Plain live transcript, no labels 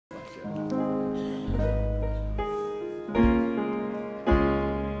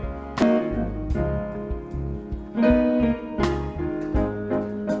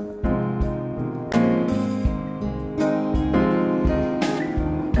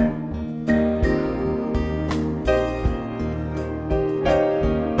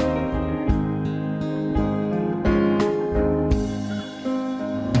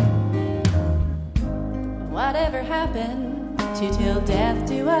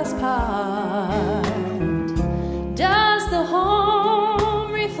lost part? Does the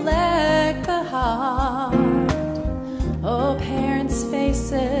home reflect the heart? Oh, parents'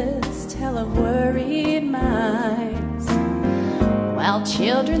 faces tell of worried minds, while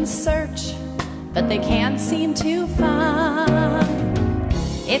children search, but they can't seem to find.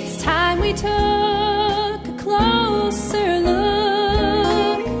 It's time we took a closer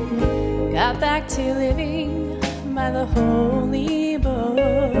look, got back to living by the holy book.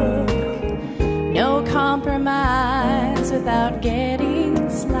 No compromise without getting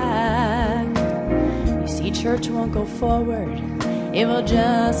slack. You see, church won't go forward, it will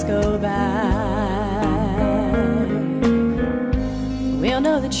just go back. We'll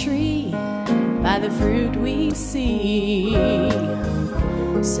know the tree by the fruit we see.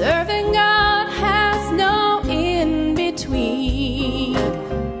 Serving God has no in-between.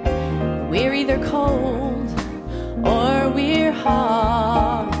 We're either cold or we're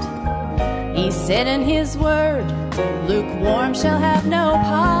hot. He said in his word, lukewarm shall have no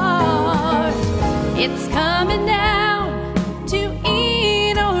part. It's coming down to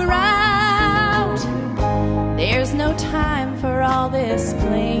in or out. There's no time for all this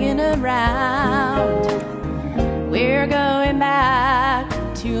playing around. We're going back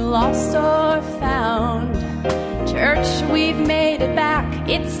to lost or found. Church, we've made it back.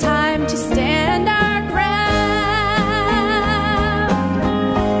 It's time to stand our ground.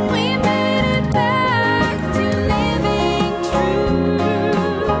 We made it back to living true.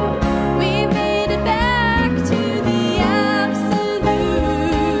 We made it back to the absolute.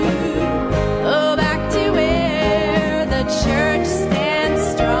 Oh, back to where the church stands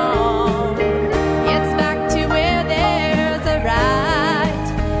strong. It's back to where there's a right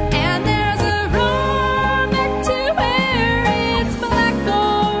and there's a wrong. Back to where it's black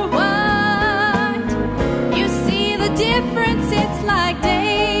or white. You see the difference, it's like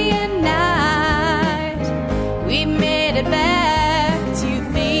day and night. We made it back to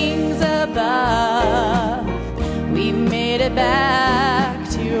things above. We made it back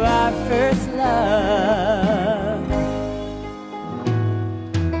to our first love.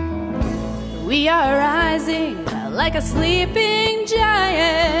 We are rising like a sleeping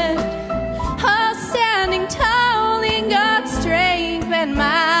giant, oh, standing tall in God's strength and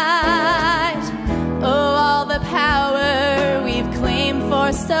might. Oh, all the power we've claimed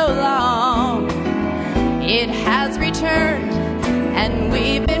for so long, it has returned and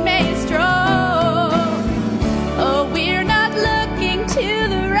we've been made strong. Oh, we're not looking to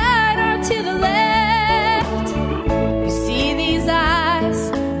the right or to the left. You see these eyes,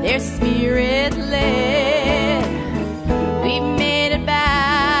 they're smeared